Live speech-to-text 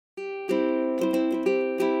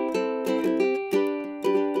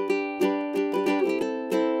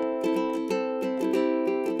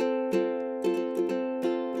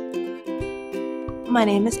My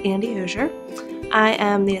name is Andi Ogier. I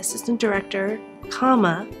am the Assistant Director,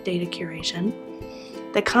 Data Curation.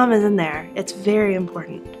 The comma is in there. It's very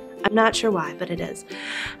important. I'm not sure why, but it is.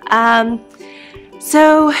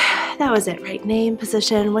 So that was it, right? Name,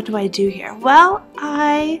 position, what do I do here? Well,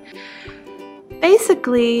 I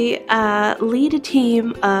basically lead a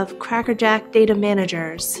team of crackerjack data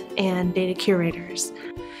managers and data curators.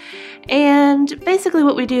 And basically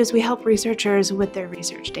what we do is we help researchers with their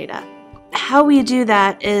research data. How we do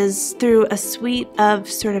that is through a suite of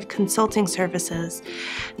sort of consulting services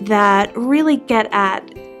that really get at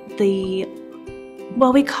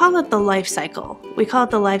we call it the life cycle. We call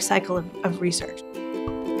it the life cycle of research.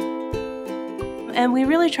 And we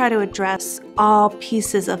really try to address all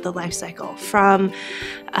pieces of the life cycle from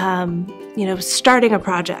starting a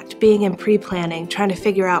project, being in pre-planning, trying to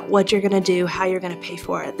figure out what you're going to do, how you're going to pay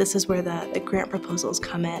for it. This is where the grant proposals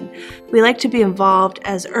come in. We like to be involved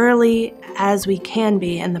as early as we can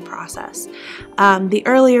be in the process. The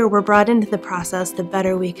earlier we're brought into the process, the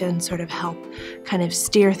better we can sort of help kind of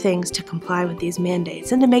steer things to comply with these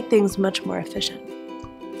mandates and to make things much more efficient.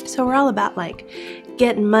 So we're all about like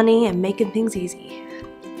getting money and making things easy.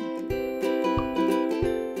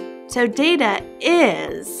 So data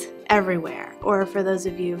is everywhere, or for those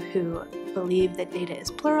of you who believe that data is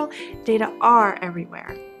plural, data are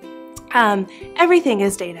everywhere. Everything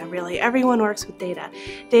is data, really. Everyone works with data.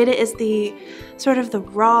 Data is the sort of the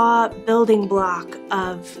raw building block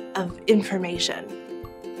of information.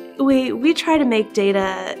 We try to make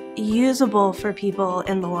data usable for people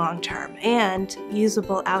in the long term and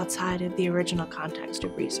usable outside of the original context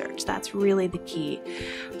of research. That's really the key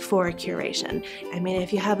for curation. I mean,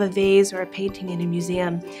 if you have a vase or a painting in a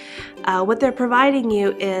museum, what they're providing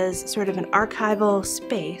you is sort of an archival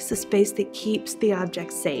space, a space that keeps the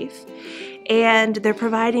object safe, and they're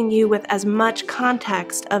providing you with as much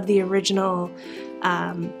context of the original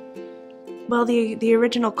the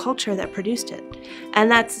original culture that produced it.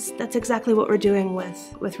 And that's exactly what we're doing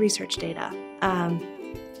with research data.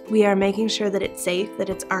 We are making sure that it's safe, that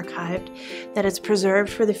it's archived, that it's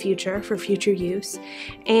preserved for the future, for future use,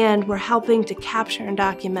 and we're helping to capture and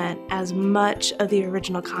document as much of the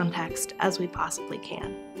original context as we possibly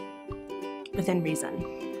can, within reason.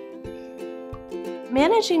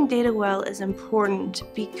 Managing data well is important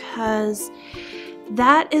because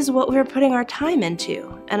that is what we're putting our time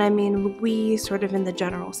into. And I mean, we sort of in the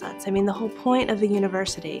general sense. I mean, the whole point of a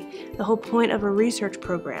university, the whole point of a research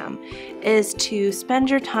program is to spend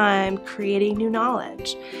your time creating new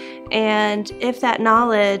knowledge. And if that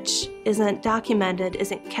knowledge isn't documented,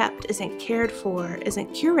 isn't kept, isn't cared for,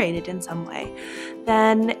 isn't curated in some way,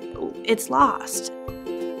 then it's lost.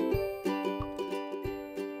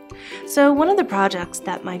 So one of the projects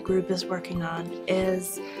that my group is working on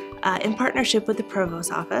is in partnership with the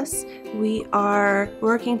Provost's office, we are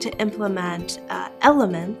working to implement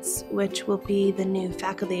Elements, which will be the new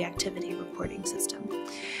faculty activity reporting system.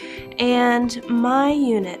 And my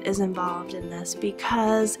unit is involved in this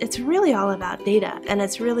because it's really all about data, and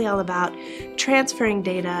it's really all about transferring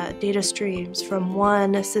data streams from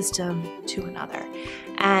one system to another,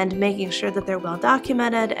 and making sure that they're well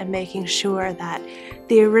documented and making sure that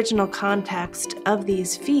the original context of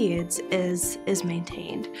these feeds is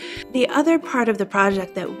maintained. The other part of the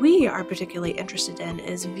project that we are particularly interested in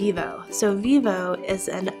is Vivo. So Vivo is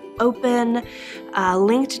an open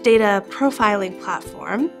linked data profiling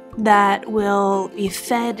platform that will be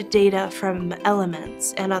fed data from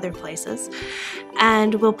Elements and other places,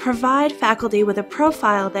 and will provide faculty with a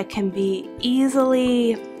profile that can be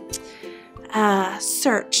easily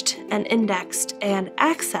searched and indexed and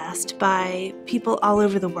accessed by people all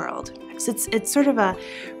over the world. It's sort of a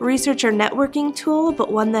researcher networking tool,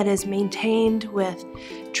 but one that is maintained with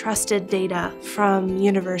trusted data from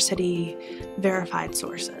university verified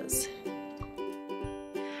sources.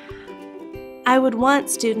 I would want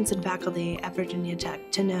students and faculty at Virginia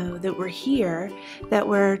Tech to know that we're here, that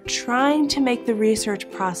we're trying to make the research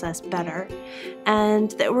process better,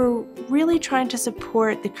 and that we're really trying to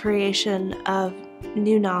support the creation of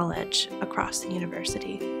new knowledge across the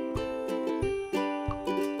university.